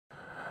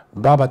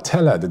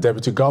Tela, the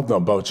Deputy Governor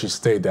of Bauchi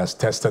State, has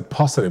tested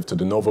positive to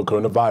the novel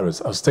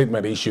coronavirus, a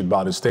statement issued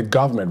by the state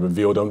government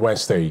revealed on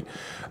Wednesday.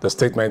 The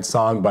statement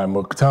signed by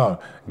Muktar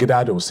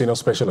Gidado, Senior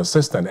Special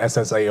Assistant,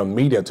 SSA on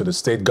Media to the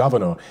state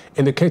governor,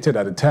 indicated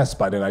that a test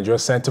by the Nigeria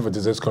Center for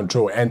Disease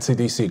Control,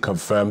 NCDC,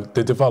 confirmed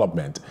the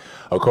development.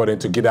 According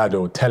to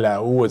Gidado, Tela,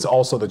 who is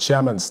also the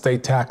chairman of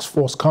State Task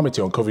Force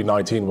Committee on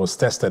COVID-19, was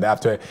tested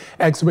after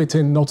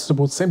exhibiting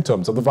noticeable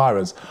symptoms of the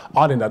virus,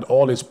 adding that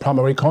all his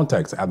primary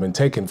contacts had been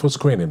taken for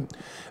screening.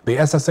 The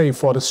SSA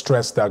further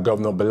stressed that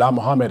Governor Bala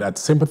Mohammed had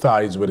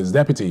sympathized with his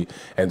deputy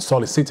and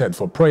solicited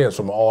for prayers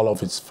from all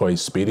of his for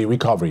his speedy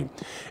recovery.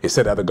 He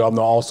said that the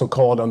governor also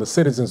called on the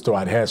citizens to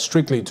adhere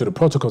strictly to the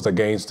protocols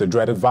against the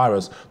dreaded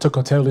virus to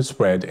curtail its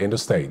spread in the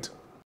state.